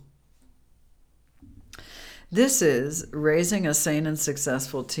This is Raising a Sane and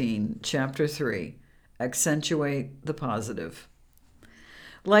Successful Teen, Chapter 3, Accentuate the Positive.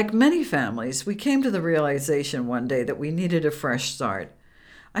 Like many families, we came to the realization one day that we needed a fresh start.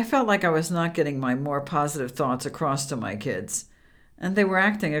 I felt like I was not getting my more positive thoughts across to my kids, and they were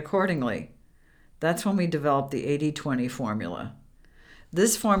acting accordingly. That's when we developed the 80-20 formula.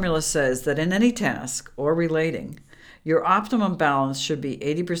 This formula says that in any task or relating, your optimum balance should be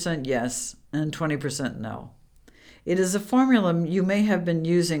 80% yes and 20% no. It is a formula you may have been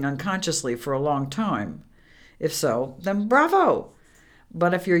using unconsciously for a long time. If so, then bravo!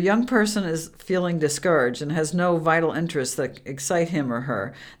 But if your young person is feeling discouraged and has no vital interests that excite him or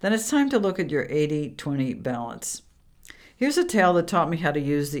her, then it's time to look at your 80-20 balance. Here's a tale that taught me how to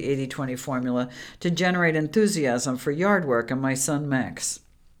use the 80-20 formula to generate enthusiasm for yard work in my son Max.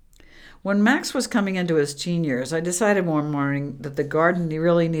 When Max was coming into his teen years, I decided one morning that the garden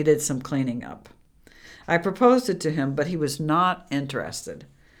really needed some cleaning up. I proposed it to him, but he was not interested.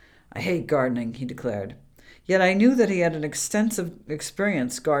 "I hate gardening," he declared. Yet I knew that he had an extensive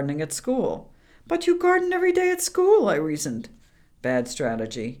experience gardening at school. "But you garden every day at school," I reasoned. Bad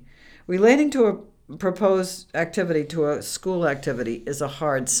strategy. Relating to a proposed activity to a school activity is a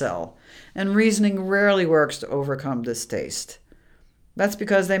hard sell, and reasoning rarely works to overcome distaste. "That's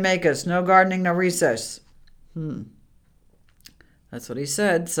because they make us. No gardening, no recess." That's what he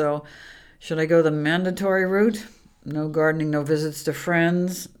said, so should I go the mandatory route? No gardening, no visits to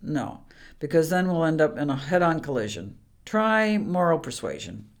friends? No, because then we'll end up in a head-on collision. Try moral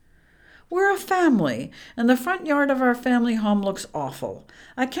persuasion. "We're a family, and the front yard of our family home looks awful.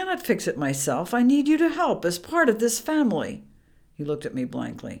 I cannot fix it myself. I need you to help as part of this family." He looked at me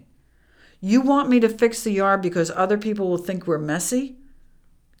blankly. "You want me to fix the yard because other people will think we're messy?"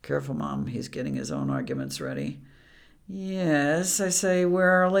 Careful, Mom. He's getting his own arguments ready. "Yes," I say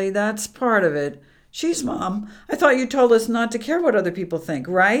wearily, "that's part of it." "Jeez, Mom, I thought you told us not to care what other people think,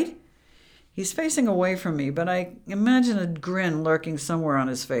 right?" He's facing away from me, but I imagine a grin lurking somewhere on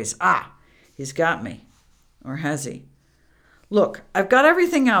his face. He's got me. Or has he? "Look, I've got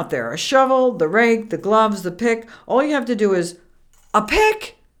everything out there. A shovel, the rake, the gloves, the pick. All you have to do is..." "A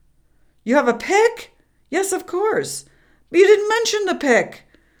pick? You have a pick?" "Yes, of course." "But you didn't mention the pick."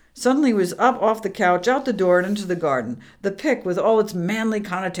 Suddenly he was up off the couch, out the door, and into the garden. The pick, with all its manly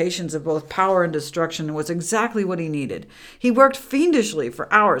connotations of both power and destruction, was exactly what he needed. He worked fiendishly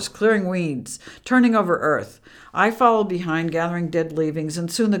for hours, clearing weeds, turning over earth. I followed behind, gathering dead leavings, and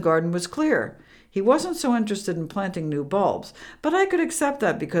soon the garden was clear. He wasn't so interested in planting new bulbs, but I could accept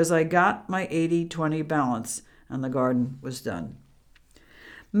that because I got my 80-20 balance, and the garden was done.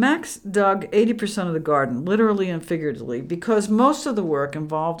 Max dug 80% of the garden, literally and figuratively, because most of the work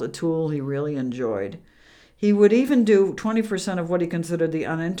involved a tool he really enjoyed. He would even do 20% of what he considered the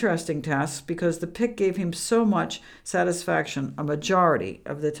uninteresting tasks because the pick gave him so much satisfaction a majority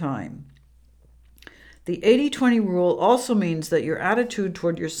of the time. The 80-20 rule also means that your attitude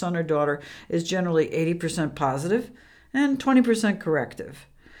toward your son or daughter is generally 80% positive and 20% corrective.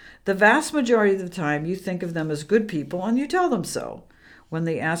 The vast majority of the time, you think of them as good people and you tell them so. When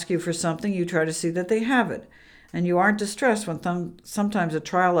they ask you for something, you try to see that they have it, and you aren't distressed when sometimes a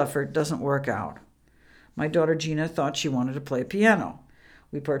trial effort doesn't work out. My daughter Gina thought she wanted to play piano.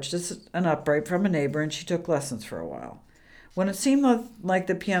 We purchased an upright from a neighbor, and she took lessons for a while. When it seemed like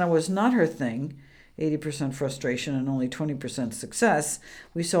the piano was not her thing, 80% frustration and only 20% success,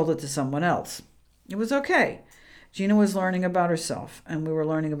 we sold it to someone else. It was okay. Gina was learning about herself, and we were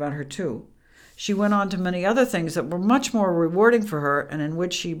learning about her too. She went on to many other things that were much more rewarding for her and in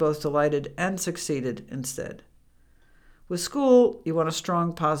which she both delighted and succeeded instead. With school, you want a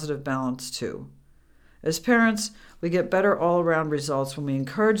strong positive balance too. As parents, we get better all-around results when we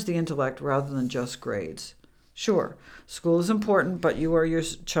encourage the intellect rather than just grades. Sure, school is important, but you are your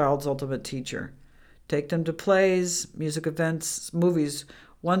child's ultimate teacher. Take them to plays, music events, movies,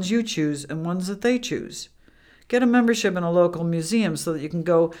 ones you choose and ones that they choose. Get a membership in a local museum so that you can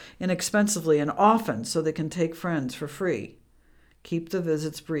go inexpensively and often so they can take friends for free. Keep the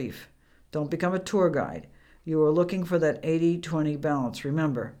visits brief. Don't become a tour guide. You are looking for that 80-20 balance,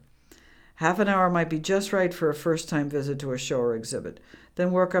 remember. Half an hour might be just right for a first-time visit to a show or exhibit.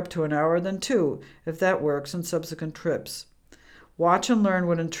 Then work up to an hour, then 2, if that works, in subsequent trips. Watch and learn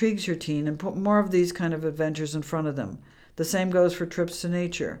what intrigues your teen and put more of these kind of adventures in front of them. The same goes for trips to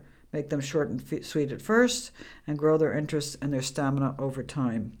nature. Make them short and sweet at first, and grow their interest and their stamina over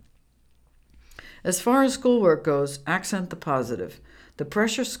time. As far as schoolwork goes, accent the positive. The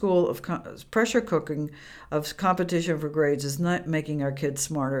pressure cooking of competition for grades is not making our kids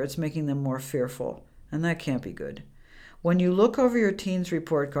smarter, it's making them more fearful, and that can't be good. When you look over your teen's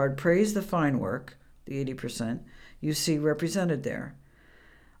report card, praise the fine work, the 80%, you see represented there.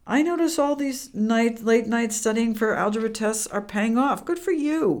 I notice all these late nights studying for algebra tests are paying off. Good for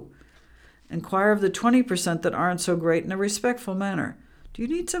you. Inquire of the 20% that aren't so great in a respectful manner. Do you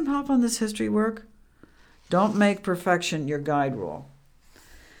need some help on this history work? Don't make perfection your guide rule.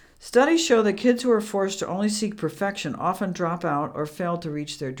 Studies show that kids who are forced to only seek perfection often drop out or fail to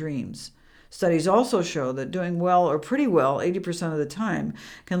reach their dreams. Studies also show that doing well or pretty well 80% of the time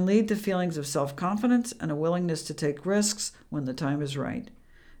can lead to feelings of self-confidence and a willingness to take risks when the time is right.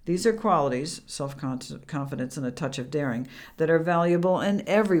 These are qualities, self-confidence and a touch of daring, that are valuable in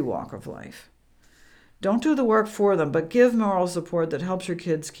every walk of life. Don't do the work for them, but give moral support that helps your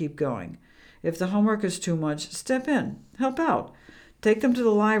kids keep going. If the homework is too much, step in, help out. Take them to the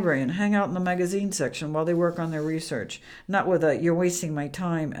library and hang out in the magazine section while they work on their research, not with a "you're wasting my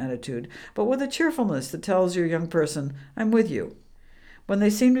time" attitude, but with a cheerfulness that tells your young person, "I'm with you." When they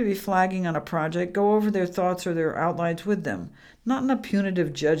seem to be flagging on a project, go over their thoughts or their outlines with them, not in a punitive,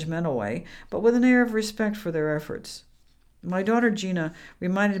 judgmental way, but with an air of respect for their efforts. My daughter Gina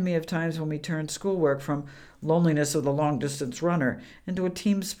reminded me of times when we turned schoolwork from loneliness of the long-distance runner into a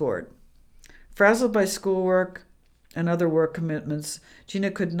team sport. Frazzled by schoolwork and other work commitments, Gina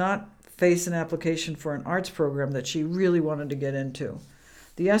could not face an application for an arts program that she really wanted to get into.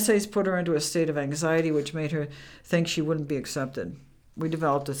 The essays put her into a state of anxiety which made her think she wouldn't be accepted. We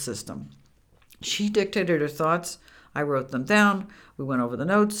developed a system. She dictated her thoughts. I wrote them down. We went over the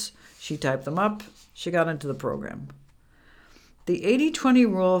notes. She typed them up. She got into the program. The 80-20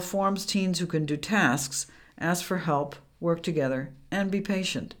 rule forms teens who can do tasks, ask for help, work together, and be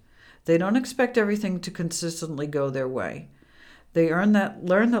patient. They don't expect everything to consistently go their way. They learn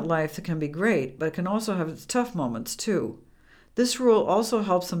that life can be great, but it can also have its tough moments too. This rule also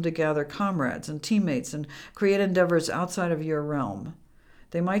helps them to gather comrades and teammates and create endeavors outside of your realm.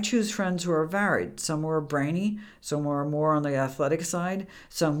 They might choose friends who are varied, some who are brainy, some who are more on the athletic side,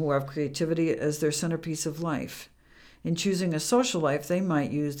 some who have creativity as their centerpiece of life. In choosing a social life, they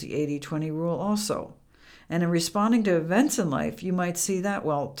might use the 80-20 rule also. And in responding to events in life, you might see that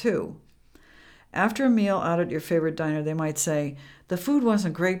well too. After a meal out at your favorite diner, they might say, "The food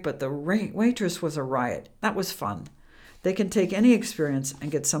wasn't great, but the waitress was a riot. That was fun." They can take any experience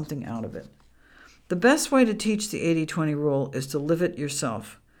and get something out of it. The best way to teach the 80-20 rule is to live it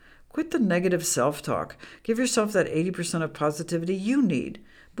yourself. Quit the negative self-talk. Give yourself that 80% of positivity you need.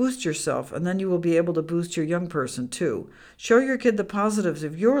 Boost yourself, and then you will be able to boost your young person too. Show your kid the positives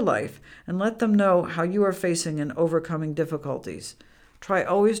of your life and let them know how you are facing and overcoming difficulties. Try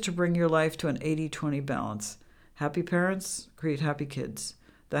always to bring your life to an 80-20 balance. Happy parents create happy kids.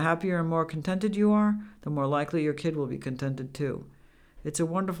 The happier and more contented you are, the more likely your kid will be contented too. It's a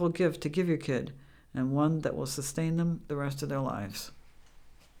wonderful gift to give your kid, and one that will sustain them the rest of their lives.